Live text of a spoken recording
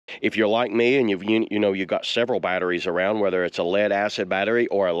If you're like me and you've got several batteries around, whether it's a lead acid battery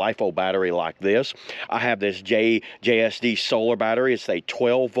or a Lifepo battery like this, I have this JSD solar battery. It's a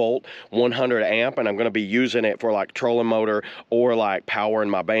 12 volt, 100 amp, and I'm going to be using it for like trolling motor or like powering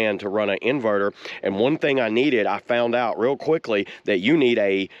my band to run an inverter. And one thing I found out real quickly that you need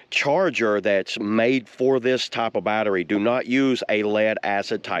a charger that's made for this type of battery. Do not use a lead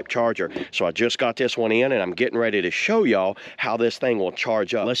acid type charger. So I just got this one in and I'm getting ready to show y'all how this thing will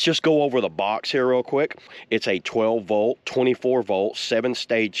charge up. Let's just go over the box here real quick. It's a 12 volt, 24 volt,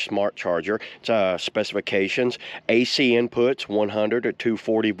 7-stage smart charger. It's specifications. AC inputs 100 to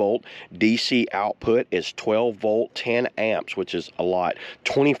 240 volt. DC output is 12 volt, 10 amps, which is a lot.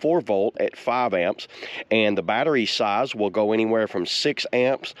 24 volt at 5 amps. And the battery size will go anywhere from 6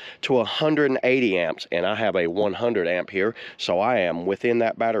 amps to 180 amps. And I have a 100 amp here, so I am within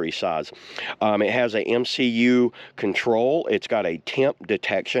that battery size. It has a MCU control. It's got a temp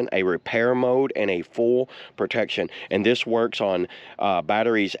detection, a repair mode, and a full protection. And this works on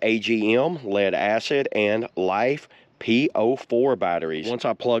batteries AGM, lead acid, and Lifepo4 batteries. Once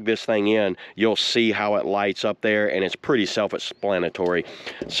I plug this thing in, you'll see how it lights up there, and it's pretty self-explanatory.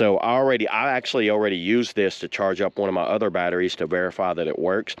 So I actually already used this to charge up one of my other batteries to verify that it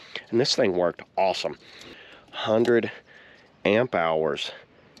works, and this thing worked awesome. 100 amp hours.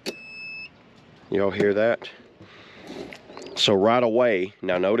 Y'all hear that? So right away,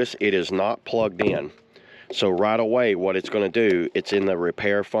 now notice it is not plugged in. So right away, what it's going to do, it's in the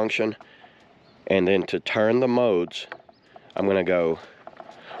repair function. And then to turn the modes, I'm going to go,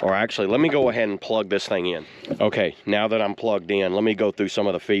 or actually, let me go ahead and plug this thing in. Okay, now that I'm plugged in, let me go through some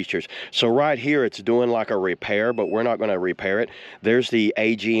of the features. So right here, it's doing like a repair, but we're not going to repair it. There's the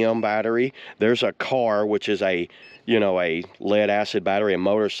AGM battery. There's a car, which is a lead acid battery, a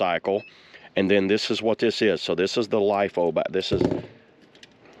motorcycle. And then this is what this is. So this is the Lifepo, but this is,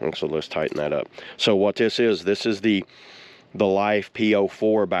 so let's tighten that up. So what this is the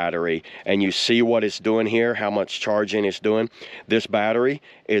Lifepo4 battery, and you see what it's doing here, how much charging it's doing. This battery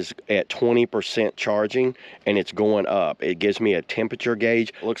is at 20% charging, and it's going up. It gives me a temperature gauge.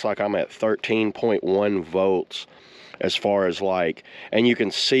 It looks like I'm at 13.1 volts as far as like, and you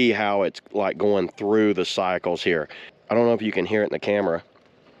can see how it's like going through the cycles here. I don't know if you can hear it in the camera.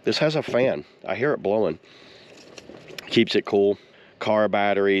 This has a fan. I hear it blowing. Keeps it cool. Car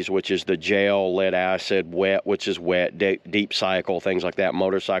batteries, which is the gel, lead acid, wet, which is wet, deep cycle, things like that.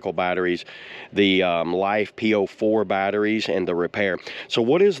 Motorcycle batteries, the Lifepo4 batteries, and the repair. So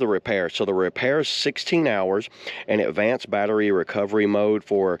what is the repair? So the repair is 16 hours, and advanced battery recovery mode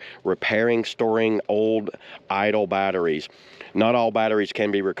for repairing, storing old idle batteries. Not all batteries can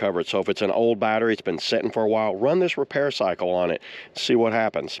be recovered. So if it's an old battery, it's been sitting for a while, run this repair cycle on it, see what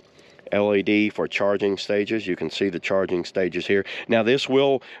happens. LED for charging stages. You can see the charging stages here. Now this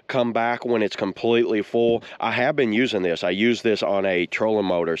will come back when it's completely full. I have been using this. I use this on a trolling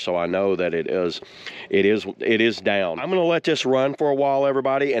motor, so I know that it is down. I'm gonna let this run for a while,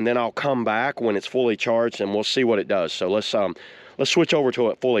 everybody, and then I'll come back when it's fully charged and we'll see what it does. So let's switch over to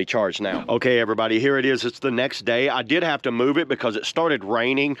it fully charged now. Okay, everybody, here it is. It's the next day. I did have to move it because it started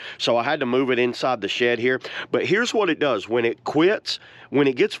raining, so I had to move it inside the shed here. But here's what it does. When it quits, when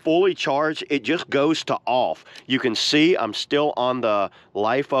it gets fully charged, it just goes to off. You can see I'm still on the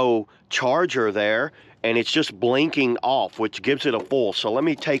Lifepo charger there, and it's just blinking off, which gives it a full. So let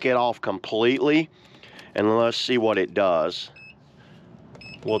me take it off completely, and let's see what it does.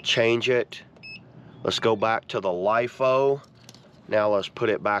 We'll change it. Let's go back to the Lifepo. Now let's put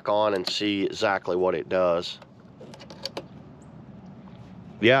it back on and see exactly what it does.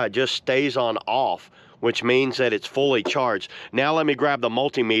 Yeah, it just stays on off, which means that it's fully charged. Now let me grab the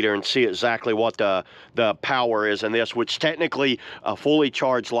multimeter and see exactly what the power is in this, which technically a fully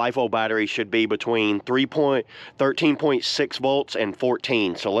charged Lifepo battery should be between 13.6 volts and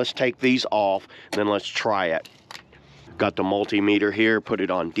 14. So let's take these off, and then let's try it. Got the multimeter here, put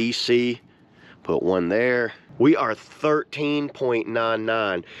it on DC, put one there. We are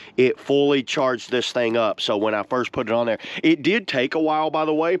 13.99. It fully charged this thing up. So when I first put it on there, it did take a while, by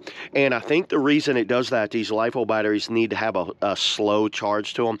the way. And I think the reason it does that, these Lifepo batteries need to have a slow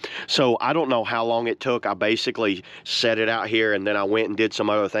charge to them. So I don't know how long it took. I basically set it out here, and then I went and did some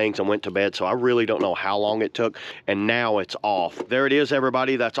other things and went to bed. So I really don't know how long it took. And now it's off. There it is,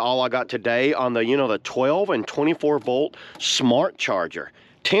 everybody. That's all I got today on the, the 12 and 24 volt smart charger,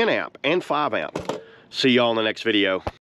 10 amp and 5 amp. See y'all in the next video.